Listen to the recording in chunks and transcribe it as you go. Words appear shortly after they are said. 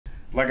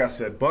Like I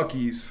said,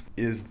 Buc-ee's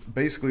is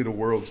basically the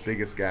world's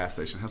biggest gas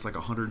station. It has like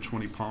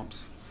 120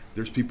 pumps.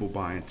 There's people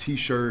buying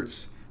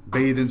t-shirts,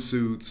 bathing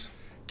suits,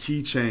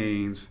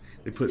 keychains.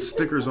 They put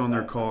stickers on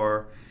their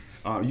car.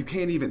 You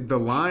can't even, the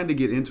line to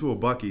get into a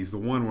Buc-ee's, the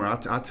one where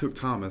I took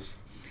Thomas,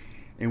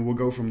 and we'll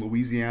go from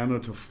Louisiana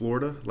to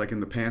Florida, like in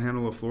the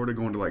panhandle of Florida,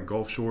 going to like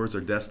Gulf Shores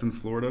or Destin,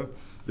 Florida.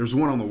 There's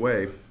one on the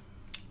way,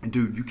 and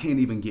dude, you can't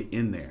even get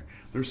in there.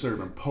 They're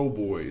serving po'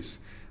 boys,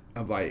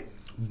 of like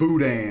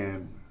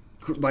boudin,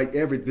 like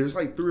there's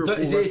like 3 or 4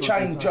 Is it a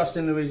chain just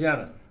in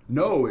Louisiana?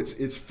 No,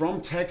 it's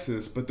from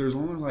Texas, but there's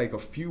only like a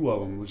few of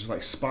them, which is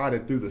like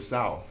spotted through the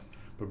South.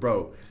 But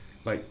bro,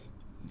 like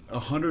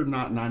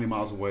 190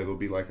 miles away, there'll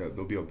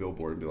be a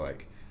billboard and be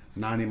like,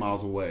 90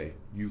 miles away,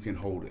 you can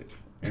hold it.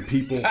 And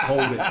people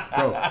hold it,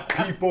 bro.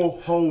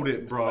 People hold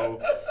it,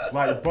 bro.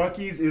 Like,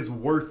 Buc-ee's is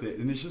worth it.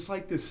 And it's just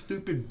like this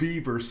stupid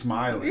beaver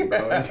smiling,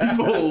 bro. And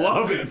people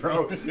love it,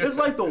 bro. It's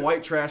like the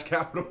white trash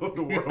capital of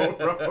the world,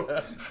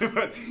 bro.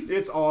 But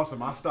it's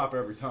awesome. I stop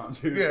every time,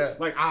 dude. Yeah.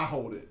 Like, I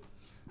hold it.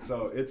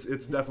 So it's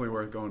definitely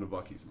worth going to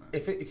Buc-ee's, man.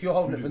 If you're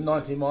holding it for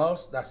 90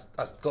 miles, that's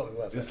got to be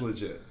worth it. It's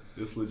legit.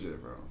 It's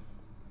legit, bro.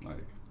 Like,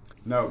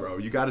 no, bro,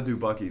 you got to do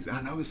Buc-ee's.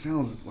 I know it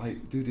sounds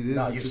like, dude, it is.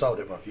 No, you've sold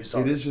it, bro. You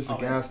sold it. It is just a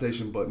gas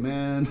station, but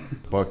man,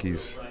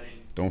 Buc-ee's.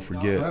 Don't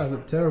forget. That's a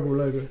terrible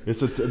logo.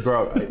 It's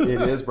bro.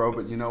 It is, bro.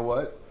 But you know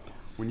what?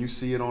 When you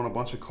see it on a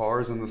bunch of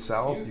cars in the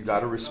South, you got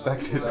to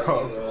respect it,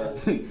 bro.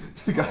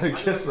 You got to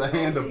kiss the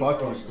hand of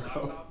Buc-ee's,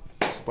 bro.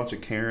 There's a bunch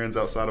of Karens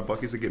outside of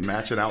Buc-ee's that get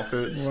matching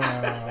outfits.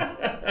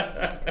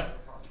 Wow.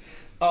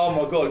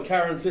 Oh my God,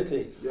 Karen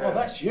City. Yeah. Oh,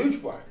 that's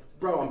huge, bro.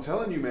 Bro, I'm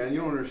telling you, man,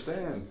 you don't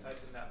understand.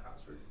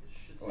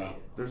 Wow.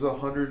 There's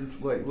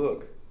 100, like,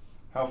 look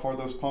how far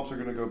those pumps are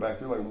going to go back.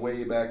 They're like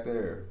way back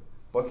there.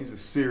 Buc-ee's is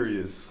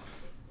serious.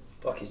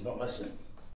 Buc-ee's not messing.